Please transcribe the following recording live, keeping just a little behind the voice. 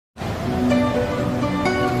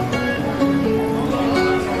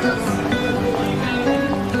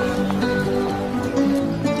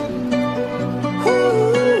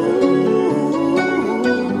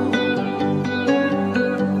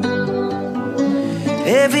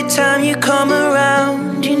Every time you come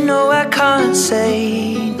around, you know I can't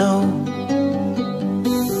say no.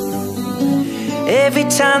 Every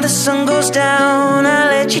time the sun goes down, I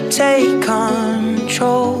let you take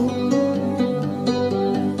control.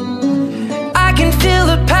 I can feel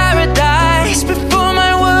the paradise before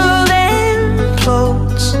my world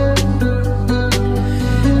implodes.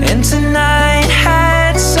 And tonight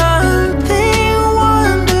had something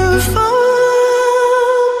wonderful.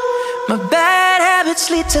 My bad habits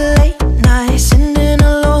lead to late nights, ending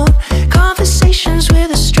alone. Conversations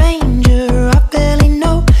with a stranger I barely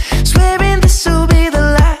know. Swearing this will be the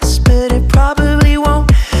last, but it probably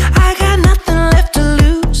won't. I got nothing left to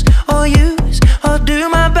lose or use or do.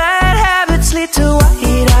 My bad habits lead to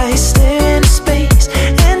white eyes stare into space,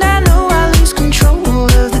 and I know I lose control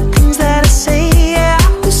of the things that I say. Yeah, I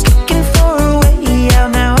was looking for a way out,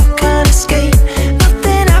 now I can't escape.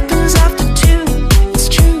 Nothing happens after two. It's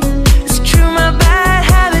true, it's true. My bad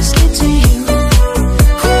habits lead to you.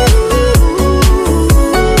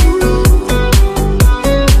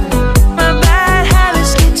 My bad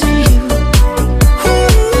habits lead to you.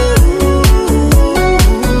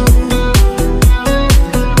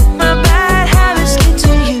 My bad habits lead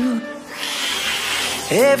to you.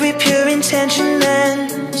 Every pure intention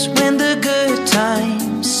ends when the good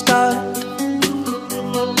times start.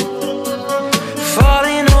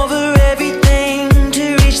 Falling over everything to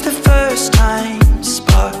reach the first time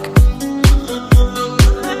spark.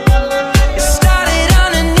 It started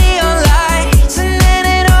under neon lights and then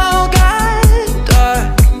it all got dark.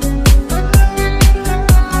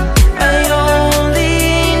 I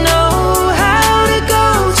only know how to go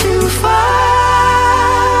too far.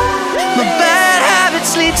 My bad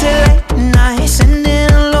habits lead to late nights,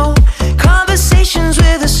 ending alone. Conversations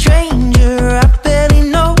with a stranger I barely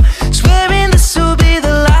know. Swearing this will be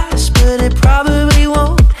the last, but it probably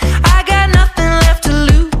won't. I got nothing left to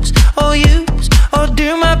lose or use or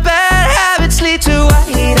do. My bad habits lead to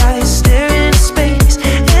white eyes stare into space,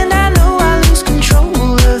 and I know I lose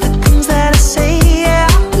control of the things that I say. Yeah,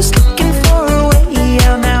 I was looking for a way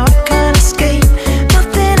out, now I can't escape.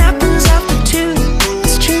 Nothing happens after two.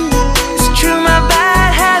 It's true, it's true. My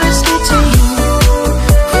bad habits lead to you.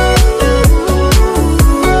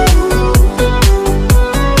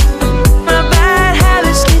 My bad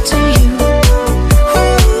habits lead to you.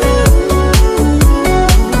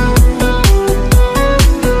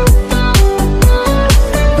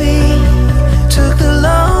 We took the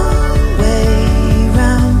long way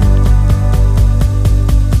round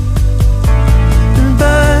and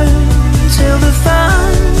burned till the fun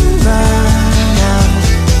ran out.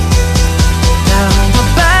 Now my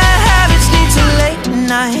bad habits lead to late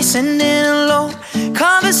nights, ending alone.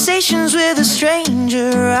 Conversations with a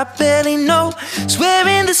stranger I barely know.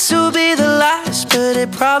 Swearing this will be the last, but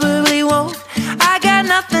it probably won't. I got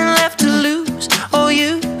nothing left